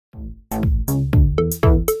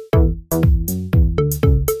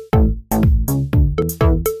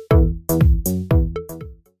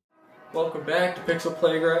Welcome back to Pixel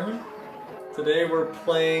Playground. Today we're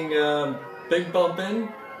playing Big Bumpin,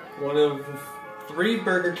 one of 3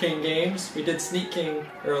 Burger King games. We did Sneak King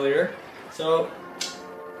earlier, so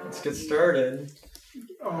let's get started.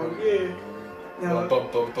 Oh yeah. Now,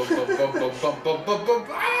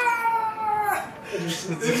 this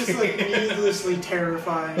is like needlessly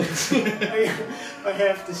terrifying. I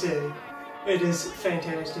have to say. It is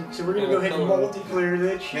fantastic. So we're gonna go ahead and multiplayer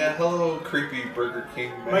this. Yeah, hello, creepy Burger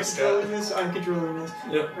King mascot. Am I controlling this? I'm controlling this.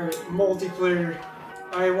 Yep. Alright, multiplayer.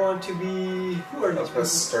 I want to be... Who are these people?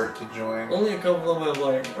 Press start to join. Only a couple of them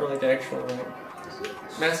are like actual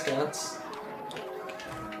mascots.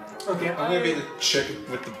 Okay, I'm gonna be the chicken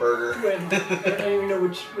with the burger. I don't even know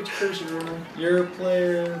which cursor am I. You're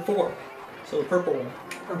player 4, so the purple one.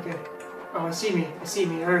 Okay. Oh, I see me.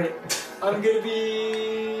 Alright. I'm gonna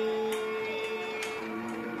be...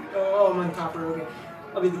 Oh, I'm on Copper, okay.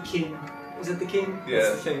 I'll be the king. Is that the king? Yeah.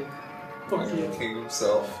 That's the king. Fuck yeah. The king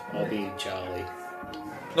himself. I'll be Jolly.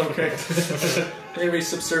 Okay. You're gonna be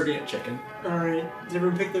subservient chicken. Alright. Did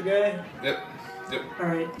everyone pick their guy? Yep.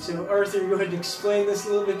 Alright, so Arthur, go ahead and explain this a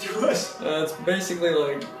little bit to us. It's basically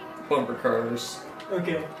like bumper cars.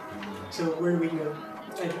 Okay. So where do we go?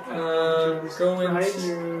 Going rides?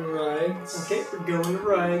 to rides. Okay, we're going to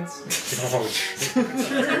rides.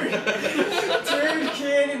 Turn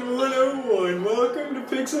Canyon 101. Welcome to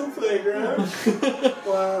Pixel Playground.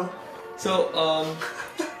 Wow. So,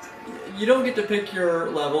 you don't get to pick your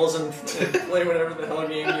levels and play whatever the hell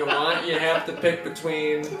game you want. You have to pick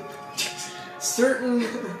between certain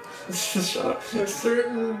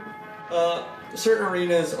certain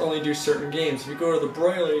arenas only do certain games. If you go to the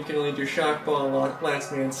broiler, you can only do shock ball and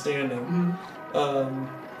last man standing.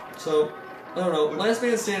 So I don't know. Last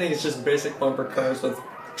man standing is just basic bumper cars with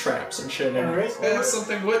traps and shit in it. I have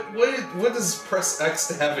something. What does press X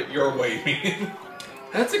to have it your way mean?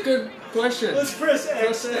 That's a good question. Let's press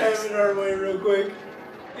X to have it our way real quick.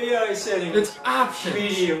 AI settings. It's options.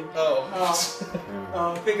 Medium.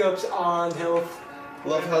 Pickups on health.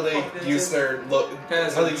 Love how they use their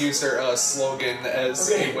slogan as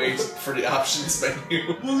a way for the options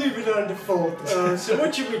menu. We'll leave it on default. So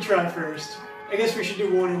what should we try first? I guess we should do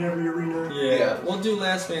one in every arena. Yeah, we'll do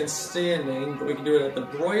last man standing, but we can do it at the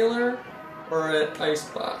broiler or at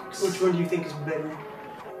Icebox. Which one do you think is better?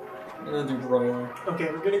 I'm gonna do broiler. Okay,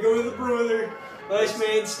 we're gonna go to the broiler. Last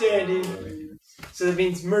man standing. So that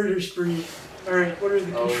means murder spree. Alright, what are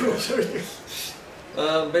the controls?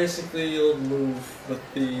 Basically you'll move with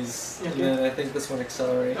these, and then I think this one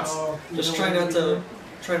accelerates. Just try not to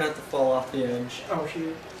fall off the edge. Oh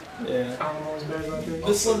shit. Yeah. I don't know as bad about that.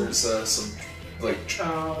 This one, there's some like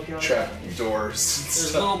trap doors.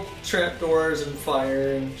 There's little trap doors and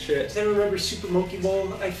fire and shit. Does anyone remember Super Monkey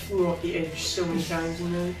Ball? I flew off the edge so many times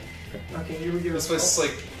in that. Okay, here we go. This was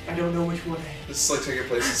like I don't know which one. This is like taking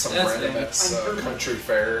place in some random country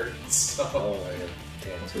fair and stuff. Oh my god.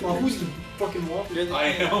 Well, who's the fucking walker? I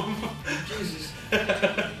am. Jesus.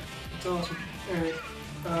 That's awesome. Alright.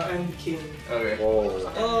 I'm the king. Okay.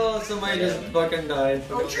 Whoa. Oh, somebody just fucking died.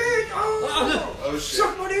 Oh shit! Oh shit!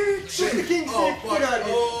 Somebody! Shit! The king's sick! Get out of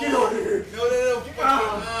here! Get out of here!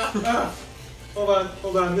 No!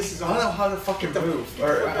 Hold on. This is I don't know how to fucking move.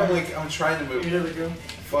 Or I'm trying to move. There we go.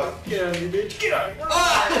 Fuck. Get out of here, bitch! Get out of here!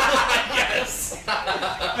 Yes! I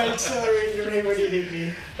accelerated right when you hit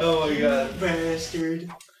me. Oh my god. Bastard.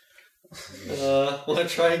 Wanna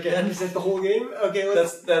try again? Is that the whole game? Okay,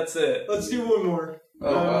 That's it. let's do one more.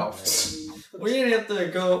 Oh wow. We're gonna have to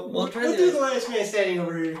go. We'll do the last man standing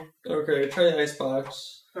over here. Okay, try the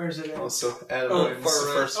Icebox. Or is it? So Adam Williams is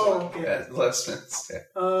the first one. Okay. Last minute.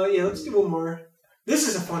 Yeah, let's do one more. This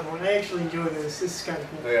is a fun one. I actually enjoy this. This is kind of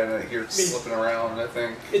cool. Oh, yeah, you're slipping around, I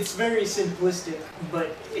think. It's very simplistic,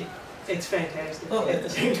 but it's fantastic at the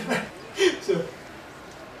same time. So,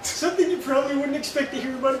 something you probably wouldn't expect to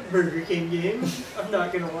hear about a Burger King game. I'm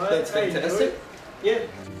not gonna lie. That's fantastic. Yeah.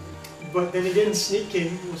 But then again, Sneak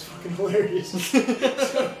King was fucking hilarious.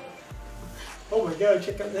 So, oh my god,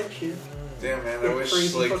 check out that shit. Damn man, I wish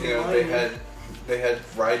they had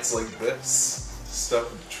rides like this.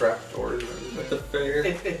 Stuff with trapdoors and everything. At the fair.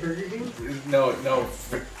 At Burger King? No,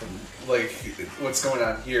 like what's going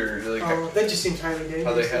on here? Like, that just seems highly dangerous.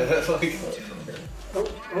 How they had that like.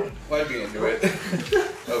 I'd be into it.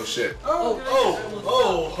 Oh shit. Oh.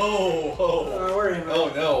 Where am I? Oh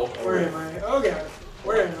no. Where am I? Oh god.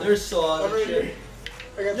 Where am I? There's saws and shit.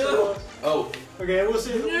 I got saws. Oh. Okay, I will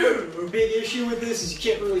say the big issue with this is you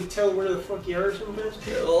can't really tell where the fuck you are sometimes.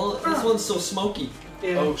 Well, this one's so smoky.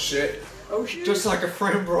 Yeah. Oh shit. Oh shit! Just like a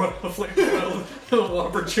friend brought a flamethrower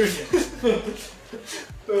Whopper Jr.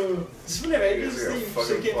 Does one have eggs that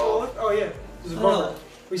you can't fall off? Oh yeah, there's a bumper.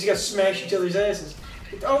 We just got to smash each other's asses.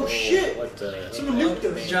 Oh shit! What the? Someone nuked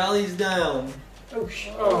us. Jolly's down. Oh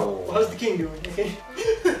shit! Oh, well, how's the king doing? Okay.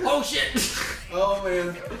 Oh shit! Oh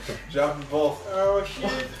man, dropping both. Oh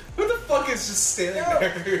shit! Who the fuck is just standing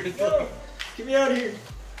there? No! Get me out of here!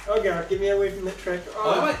 Oh god, get me away from that tractor.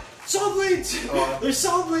 Oh, saw blades! Oh. There's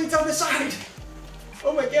saw blades on the side!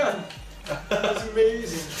 Oh my god! That's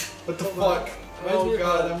amazing. What the fuck? Oh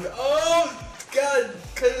god, oh god,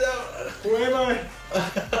 cut it out! Where am I?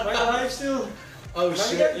 Am I alive still? Oh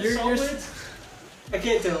shit, you're I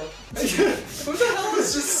can't tell. Who the hell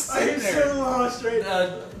is just sitting there? I'm so lost right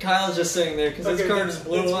now. Kyle's just sitting there because his car just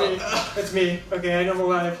blew up. That's me. Okay, I know I'm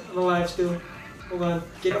alive. I'm alive still. Hold on.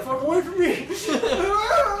 Get the fuck away from me!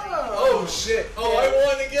 Oh shit! Oh, I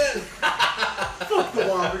won again! Fuck the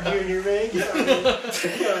Whopper Jr., man. Get out of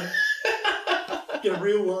here. Get a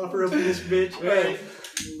real Whopper up in this bitch. Alright.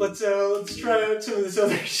 Let's try out some of this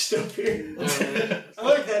other stuff here. I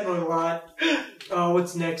like that one a lot. Oh,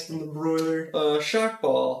 what's next in the broiler? Shock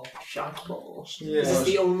ball. Shock ball. Yeah. Is this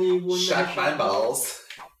the only one? Shock my balls.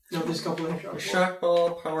 No, there's a couple of shock balls. Shock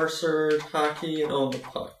ball, power surge, hockey, and own the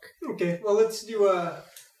puck. Okay, well let's do a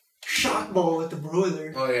shock ball at the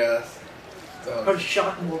broiler. Oh yeah. How does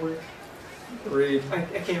shock ball work? Read. I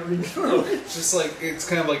can't read. It's just like, it's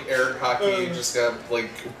kind of like air hockey. You just gotta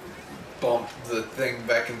like bump the thing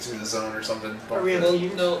back into the zone or something. Are we on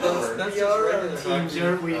teams? No, that's we are on just teams, hockey.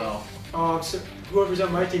 aren't we? Oh. Oh, so whoever's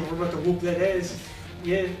on my team, we're about to whoop that ass.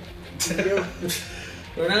 Yeah. Here we go.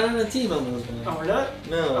 We're not on a team on those ones. Oh, we're not?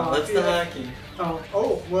 No, Oh, that's the hockey. Oh,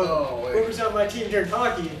 well, Oh, wait. whoever's on my team during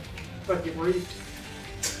hockey, fuck get worried.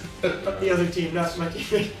 The other team, not my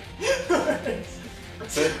team.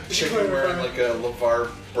 Is that chicken wearing like a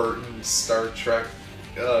LeVar Burton Star Trek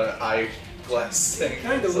eyeglass thing?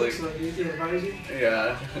 Kind of It's looks like it, yeah, visor.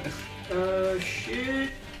 Yeah.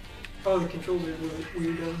 Shit. Oh, the controls are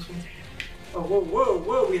weird on this one. Oh,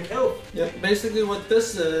 whoa, we have health. Yep, basically what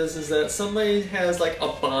this is that somebody has like a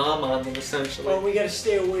bomb on them essentially. Oh, we gotta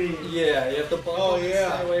stay away. Yeah, you have to bump them and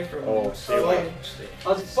stay away from them. Okay.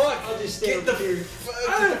 I'll just stay Get the over here.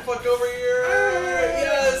 Get the fuck over here!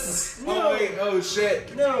 Yes! No. Oh wait, oh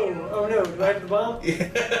shit. No, oh no, do I have the bomb? Yeah.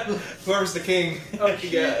 Whoever's the king. Oh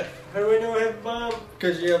shit. Yeah. How do I know I have the bomb?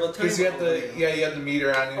 Because you have a timer. Because you have the, you have the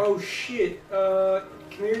meter on you. Oh shit. Come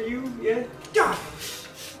here, you. Yeah. God.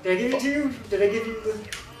 Did I give it to you? Did I give you the...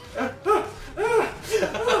 I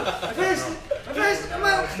passed it! I'm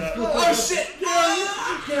out! Oh shit!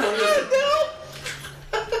 Get out of here. No!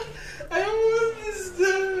 I almost missed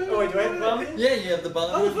it. Oh wait, do I have the bomb? Yeah, you have the bomb.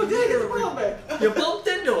 How the fuck did I get the bomb back? You bumped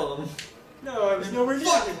into him. No, I was nowhere near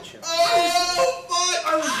Fuck! them. Oh fuck!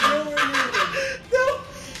 I was nowhere near them. No!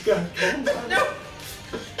 God, no!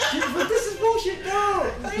 But this is bullshit, no!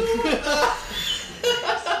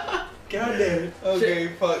 God damn it. Okay,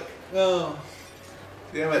 fuck. Oh.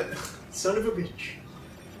 Damn it. Son of a bitch.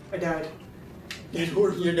 I died.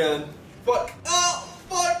 You're done. Fuck. Oh,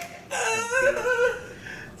 fuck.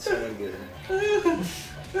 Someone get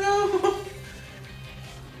No.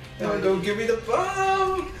 No, don't give me the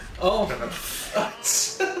bomb. Oh.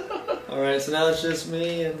 Alright, so now it's just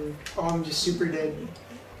me and... Oh, I'm just super dead.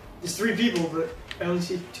 There's 3 people, but I only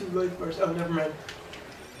see 2 life bars. Oh, never mind.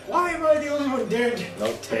 Why am I the only one dead?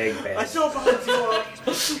 No tag back. I saw bombs go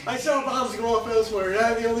off. I saw bombs go off elsewhere, and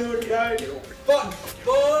I'm the only one who died. Fuck.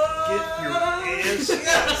 Get your ass.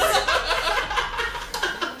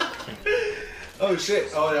 Oh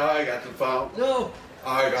shit. Oh no, I got the bomb. No!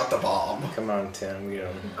 I got the bomb. Come on, Tim. Get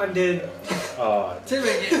him. I'm dead. Oh, Tim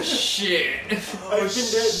ain't getting shit. I've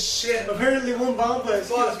been dead. Shit. Apparently one bomb blast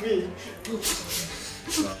kills me.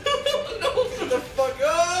 No, what the fuck?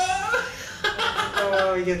 Ah!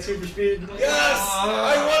 Oh, you got super speed. Yes!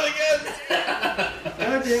 I won again!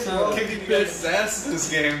 God damn. So- Kicking you guys' ass in this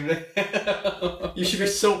game. You should be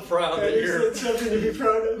so proud that That's something to be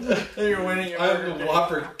proud of. that you're winning your I'm the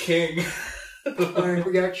Whopper King. Alright,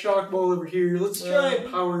 we got shock ball over here. Let's try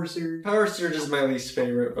power surge. Power surge is my least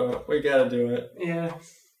favorite, but we gotta do it. Yeah.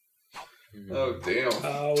 Oh damn.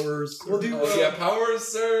 Powers. We'll do Oh yeah, power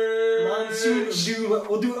surge. Monsoon of Doom.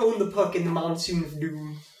 We'll do Own the Puck in the Monsoon of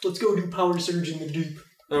Doom. Let's go do power surge in the deep.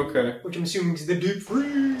 Okay. Which I'm assuming is the deep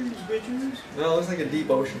freeze, bitches. No, it looks like a deep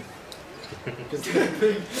ocean. Just a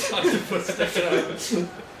big octopus sticking out.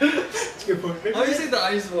 That's a good point. Maybe Obviously the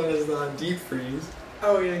ice one is the deep freeze.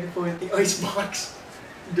 Oh yeah, good point. The ice box.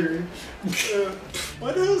 Dude.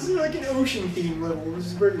 Why the hell is it like an ocean theme level? This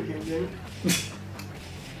is Burger King, game.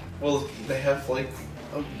 Well, they have like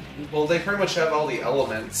Well, they pretty much have all the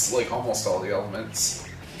elements, like almost all the elements.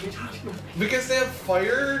 What are you talking about? Because they have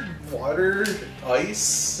fire, water,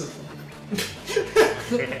 ice.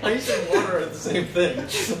 Ice and water are the same thing,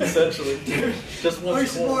 essentially. Just one.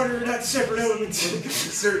 Ice and water are not separate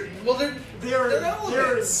elements. Well, they're They are in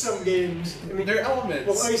elements. some games. I mean, They're elements.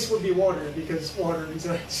 well, ice would be water because water is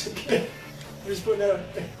ice. Okay. I'm just putting that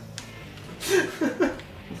out there.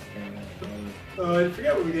 I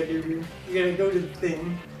forgot what we gotta do here. We gotta go to the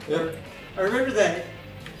thing. Yep. I remember that.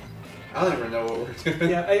 I don't even know what we're doing.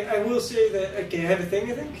 Yeah, I will say that. Okay, I have a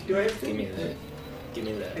thing, I think. Do I have a thing? Give me that. Give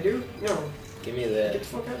me I that. do? No. Give me Get that. the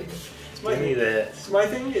fuck out of here. It's my Give me thing. that. It's my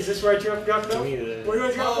thing? Is this where I drop it Give off? me that. Where do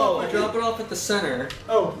I drop Oh, off? my drop thing? it off at the center.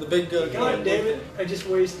 Oh, The big God damn it. I just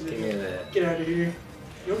wasted Give me it. that. Get out of here.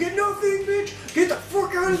 You'll get nothing, bitch! Get the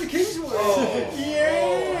fuck out of the king's way! Oh.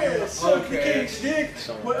 Yes! Suck the Okay. king's dick!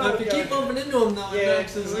 Someone- What, Now, oh, if you God. keep bumping into him, though, Yeah,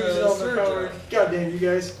 next is loses all the surge power. up. God damn you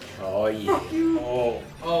guys. Oh yeah. Fuck you! Oh.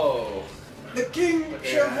 Oh. The king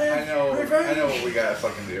Okay, shall have I know revenge! what we gotta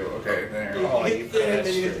fucking do. Okay, there. You Oh, hit you there and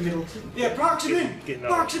then you hit the bastard. middle. Yeah, box him in! Getting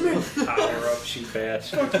Box him in! Power up, you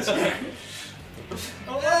bastard. Fuck this guy.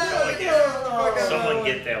 Oh, Someone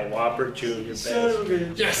get that Whopper Junior Son bastard. of a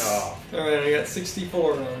bitch. Yes! Oh. Alright, I got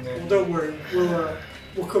 64 on there. Well, don't worry.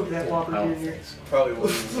 We'll cook that Whopper Oh, Junior. Probably will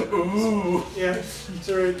lose it. Ooh! Yeah, it's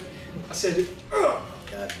alright. I said it. God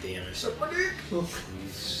damn it. Suck my dick!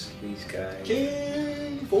 These guys.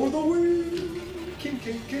 King for the win! King,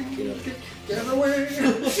 king, king, king, get out of the way!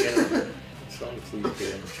 Someone please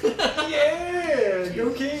get him. Yeah!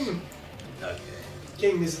 Go King! Okay.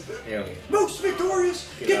 King is the Yeah. most victorious!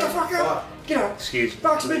 Get the fuck out! Get out! Excuse me.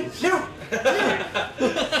 Box him in! please. No!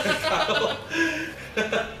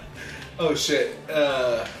 Oh shit.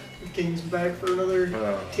 The King's back for another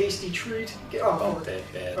Oh. tasty treat. Get off! Bump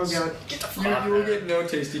that bad. Oh god! Get the fuck You will get no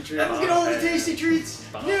tasty treats. out! Get all the tasty treats!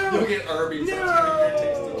 You'll No! get Arby's. No! That's gonna be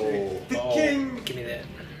your tasty treat. Oh, The oh, king. Give me that.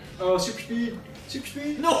 Oh, super speed! Super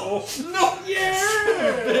speed! No! No! Yeah!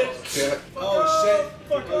 Damn it. Oh shit.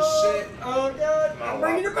 Fuck Oh off. shit. Oh god! I'm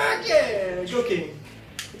bringing it back! Yeah! Go King!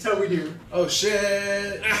 That's how we do. Oh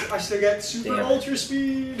shit. I still got super Damn. ultra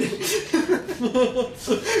speed. Come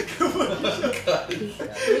on.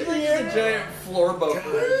 It's like a giant floor bumper.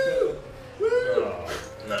 Woo! Woo! Oh,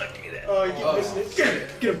 no, give me that. Oh, you keep Oh, missing it. Get him!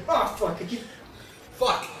 Get him! Oh, fuck. I keep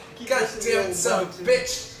Fuck. Keep God missing the damn it, old son of a boxes.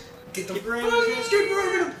 bitch. Get the Get fuck right on his hands. Get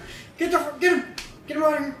him! Get him! Get him! Get him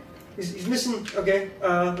out of here! He's missing. Okay,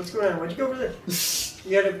 what's going on? Why'd you go over there?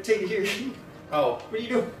 You gotta take it here. Oh. What are you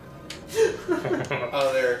doing?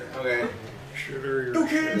 Oh, there. Okay. Sugar.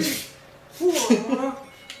 Okay!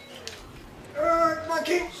 Come on,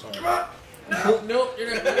 King! Come on! Nope,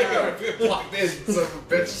 you're not gonna go. Fuck this, son of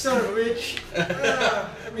a bitch. Son of a bitch!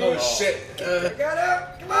 Oh shit. I got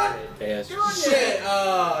out! Come on! Bastard. Come on, Shit.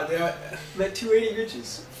 Oh, damn it. I'm at 280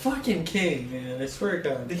 bitches. Fucking king, man. I swear to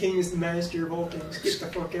God. The king is the master of all things. Get the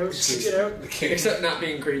fuck out. Get out. The king. Except not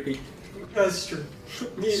being creepy. That's true.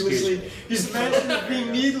 Needlessly. me. He's the master of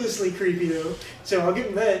being needlessly creepy, though. So I'll give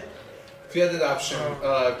him that. If you had that option,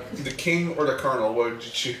 the king or the colonel, what would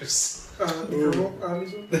you choose? The colonel,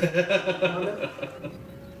 obviously.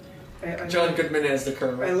 John Goodman as the I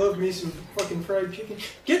colonel. love me some fucking fried chicken.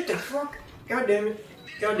 Get the fuck. God damn it.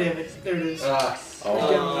 God damn it. There it is.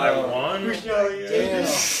 Oh, I won. Who's Charlie? Damn.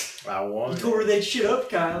 I won. You tore that shit up,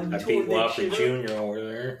 Kyle. You I tore beat that Whopper shit up. Junior over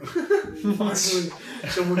there. Finally,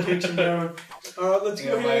 someone takes him down. Let's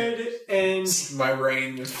go Yeah, my- ahead and My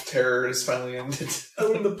reign of terror is finally ended.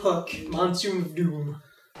 own the puck. Monsoon of Doom.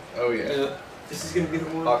 Oh yeah. Yeah. This is gonna be the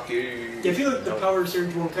one. Hockey. Yeah, I feel like the Power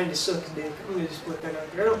Surge one kind of sucks dick. I'm gonna just put that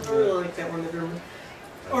out there. I don't really like that one.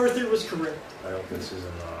 Arthur was correct. I hope this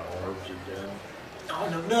isn't Orbs of Doom. Oh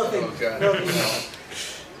no, nothing. Oh god. Nothing.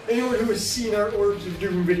 Anyone who has seen our Orbs of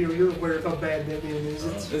Doom video, you're aware of how bad that game is.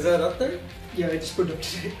 It's, Is that up there? yeah, I just put it up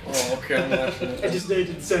today. Oh, okay, I'm watching I it. just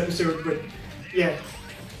dated this episode, but yeah.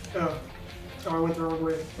 Oh, I went the wrong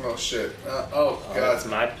way. Oh shit. Oh Oh, that's god.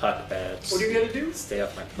 my puck bats. What do you gotta do? Stay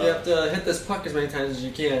off my You have puck. to hit this puck as many times as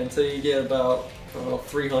you can until you get about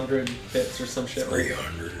 300 hits or some shit.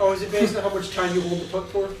 300. Oh, is it based on how much time you hold the puck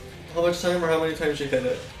for? How much time or how many times you hit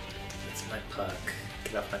it? It's my puck.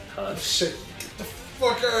 Get off my Oh puck. shit. Get the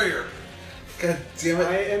fuck out of here. God damn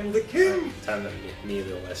I it. am the king! Time to meet me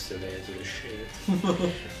the rest of the edge of the shit.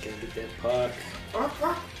 Gonna get that puck.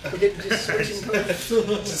 Okay, just switching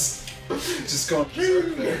colors. Just going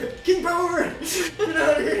berserk there. King! King power! Get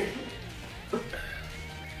out of here!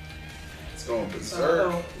 It's going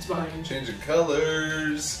berserk. Oh, it's behind me. Changing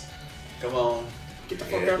colors. Come on. Get the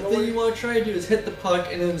fuck out of The the thing way. you want to try to do is hit the puck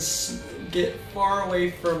and then get far away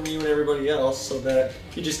from you and everybody else so that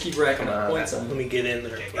you just keep racking up points on Let them. me get in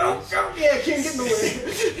there, please. Go, go. Yeah, I can't get in the way.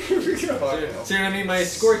 Here we go. See what I mean? My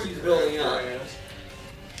score keeps building up.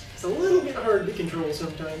 It's a little bit hard to control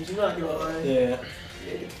sometimes, I'm not gonna lie. Yeah.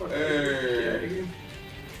 Yeah, get the fuck out of here.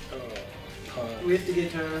 We have to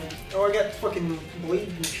get, oh, I got fucking blade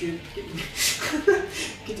and shit.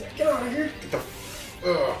 Get out of here.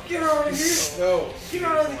 Get out of here. No. Get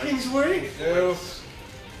out of the king's way. No.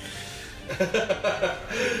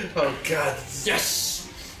 Oh god. Yes!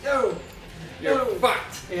 No. You're No.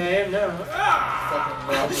 fucked! Yeah, I am now. Ah!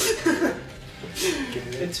 Fucking Robert. Give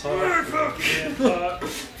me It's that my puck. puck. Give me that puck.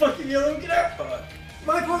 Fucking yellow, get out. Puck.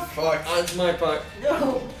 My puck. Fuck. That's my puck.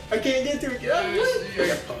 No. I can't get to it. Get out of the way.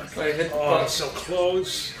 If I hit the Oh, puck. so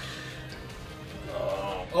close.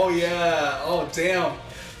 Oh, Oh yeah. Oh damn.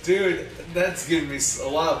 Dude, that's giving me a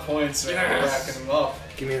lot of points right now, Yes. racking them up.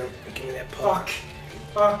 give me that puck. Fuck.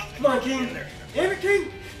 Fuck. Come on, King. Damn it,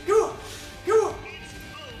 King. Go. Go.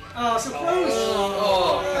 Oh, so close.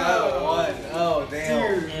 Oh, God, one. Oh,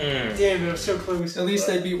 damn. Dude. Damn, it was so close. At least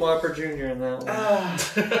I beat Whopper Jr. in that one. I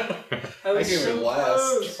I was came so in last.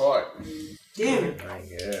 close. Fuck. Damn it. My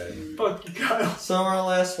God. Fuck you, Kyle. So our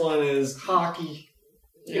last one is Hockey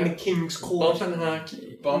in the King's Court. Bumpin'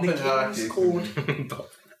 Hockey. In Bumpin' the King's hockey. Court.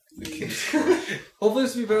 The King's Court. Hopefully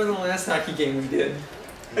this will be better than the last hockey game we did.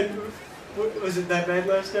 Was it that bad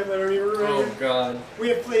last time? I don't even remember. Oh god. We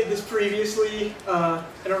have played this previously. I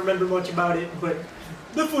don't remember much about it, but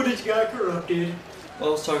the footage got corrupted. Well,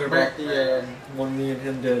 I was talking about the one me and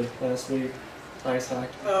him did last week. Ice hockey.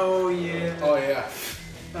 Oh yeah. Oh, yeah.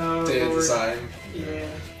 Oh, Day of Lord. design. Yeah.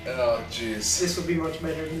 Oh, jeez. This will be much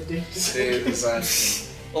better than the day. Day of design.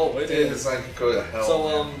 Oh, it Day of is. design could go to hell.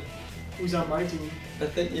 So, man. Who's on my team? I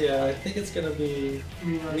think it's gonna be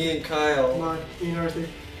Me and Arthur. me and Come Kyle. on, me and Arthur.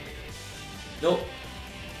 Nope.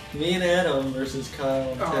 Me and Adam versus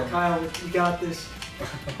Kyle and Oh, Tim. Kyle, you got this.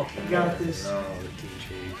 You got this. No,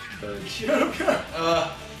 DJ Church. Shut up,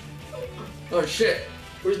 Kyle. Oh shit.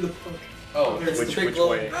 Where's the fuck? Oh, It's Which the big way?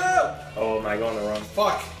 glowing. Oh! Oh, am I going the wrong?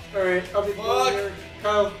 fuck. Alright, I'll be Fuck. there.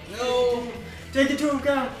 Kyle, No. take it to him,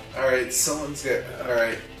 Kyle. Alright, someone's get.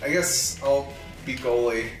 Alright, I guess I'll be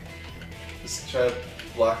goalie. Just try to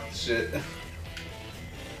block the shit.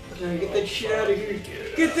 Okay, get that shit out of here.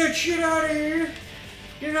 Get that shit out of here.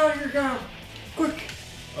 Get out of here, Kyle. Quick.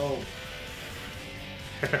 Oh.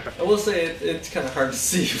 I will say it's kind of hard to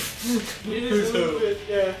see. It is a little bit,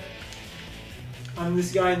 yeah. I'm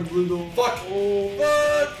this guy in the blue gold. Fuck!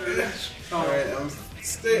 Fuck! Alright, I'm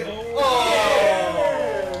stay.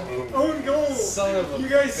 Yeah. Own goal. Son of a You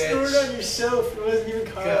guys bitch. scored on yourself. It wasn't even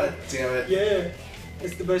Kyle. God damn it. Yeah.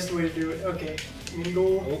 That's the best way to do it. Okay. I'm in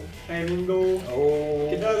goal. Oh. I'm in goal. Oh.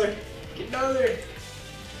 Get out of there. Get out of there.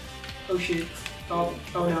 Oh shit. Oh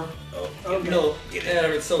no. Oh. Oh god. No,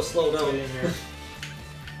 Adam, it's so slow Get down. in there.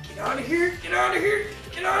 Get out of here. Get out of here.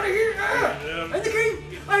 Get out of here. Ah! I'm the king.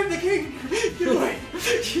 I'm the king. Get away.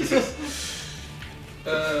 Jesus.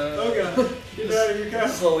 Oh god. Get out of here, Kyle.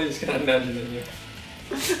 Slowly just kind of nudging in you.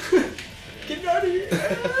 Get out of here.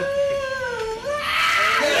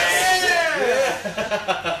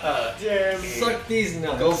 Damn. Suck these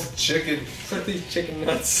nuts. Go for chicken. Suck these chicken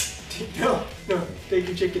nuts. No, no. Take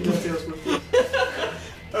your chicken nuts elsewhere, please.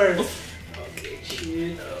 Alright. Okay,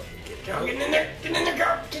 shit. Get in there. Get in there,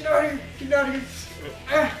 go. Get out of here. Get out of here.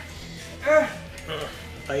 Ah. Ah.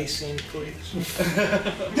 Icing, please.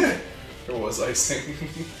 There was icing.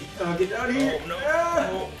 Get out of here. Oh, no. Ah.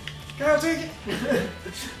 Oh. Kyle, take it.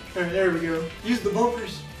 Alright, there we go. Use the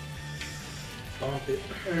bumpers. Bump it.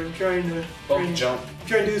 Alright, I'm trying to... Bump jump. I'm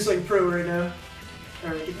trying to do this like a pro right now.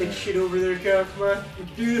 Alright, get that shit over there, Kyle. Come on. We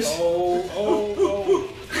can do this. Oh, oh, oh.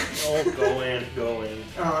 Oh, go in, go in.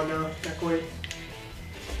 Oh no, not quite.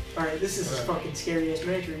 Alright, this is a fucking scary ass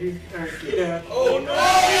match right here. Alright, get out. Oh no!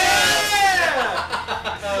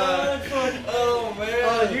 Fuck. Oh man!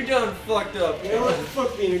 Oh, you done fucked up. You know what?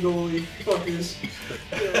 Fuck being a goalie. Fuck this.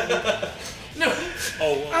 No.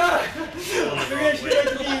 Oh, Ah! going the Maybe I wrong should way.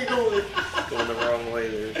 like being a goalie. Going the wrong way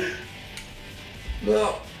there.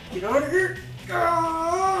 No. Get out of here.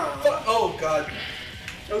 Ah! Oh god!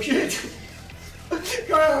 Oh shit.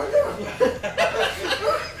 Kyle, no.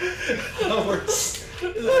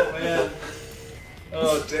 Oh man!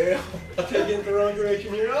 Oh damn! Taking the wrong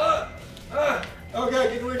direction here. Ah! Ah! Oh god,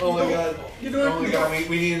 get away from Oh the my goal. god! Get away Oh from my the god! goal.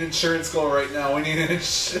 We need an insurance goal right now. We need an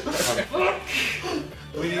insurance.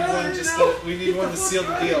 We need one just No. to. We need one to seal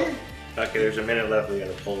the deal. Okay, there's a minute left. We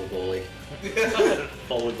gotta pull the goalie.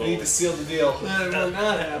 Pull the We need goalie. to seal the deal. That will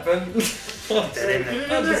not happen. Get in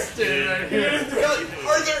there. I'm just standing right here. God,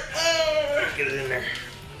 Arthur! Get it in there.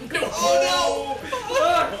 No! Oh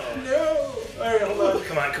no! No! Alright, hold on.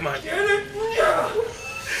 Come on. Get it! Yeah!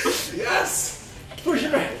 Yes! Push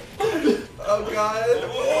it back! Oh god.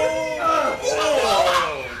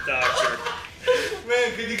 Oh, doctor.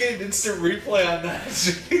 Man, could you get an instant replay on that?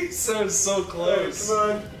 Jeez, that was so close. Come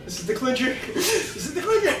on. This is the clincher. This is the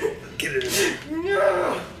clincher. Get it in there.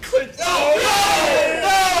 No! Clinch. Oh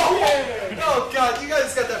no! Yeah! Oh god, you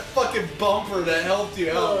guys got that fucking bumper that helped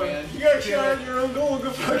you out, man. You got a shot on your own goal. Go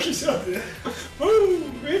fuck yourself. Woo!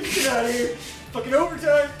 Get out of here. Fucking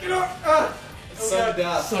overtime. Get up. Ah! Sudden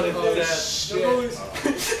death. Sudden Oh, death. shit. No goalies.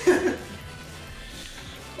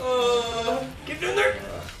 Get in there.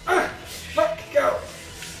 Fuck, go.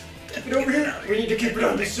 Keep it over here. We need to keep it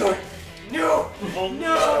on this side. No. Oh,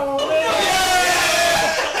 No.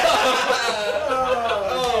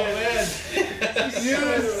 Oh man. You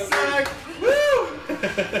suck. Woo!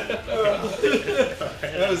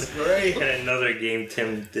 That was great. And another game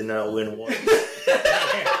Tim did not win one.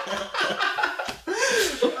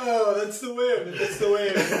 Oh, that's the win. That's the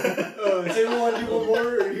win. Does anyone want to do one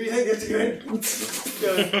more, or do you think that's good?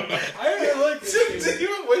 I really like this Tim, game. did you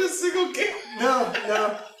even win a single game?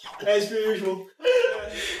 No. As per usual.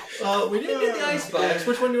 We didn't get the icebox.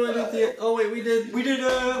 Which one do you want to do? At the oh wait, we did. We did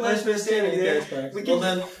last man standing the there. icebox. We Well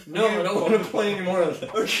can- then, no, I don't want to play any more of them.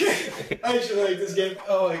 Okay. I actually like this game.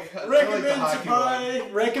 Oh my god. I like the Recommend hockey to buy.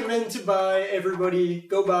 Recommend to buy. Everybody,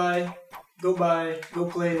 go buy. Go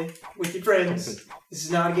play with your friends. This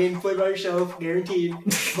is not a game to play by yourself, guaranteed.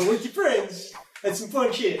 But with your friends, that's some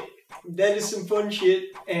fun shit. That is some fun shit.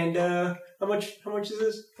 And how much is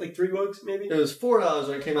this? Like $3 maybe? It was $4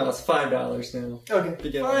 when it came out. It's $5 now. Okay, To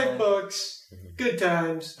get $5. Good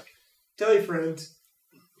times. Tell your friends.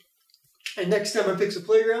 And next time on Pixel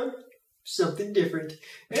Playground, something different.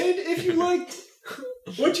 And if you liked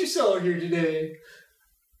what you saw here today,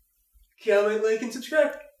 comment, like, and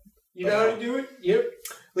subscribe. You know how to do it? Yep.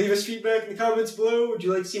 Leave us feedback in the comments below. Would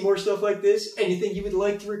you like to see more stuff like this? Anything you would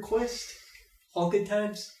like to request? All good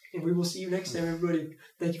times. And we will see you next time, everybody.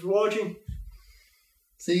 Thank you for watching.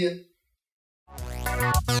 See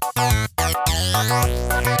ya.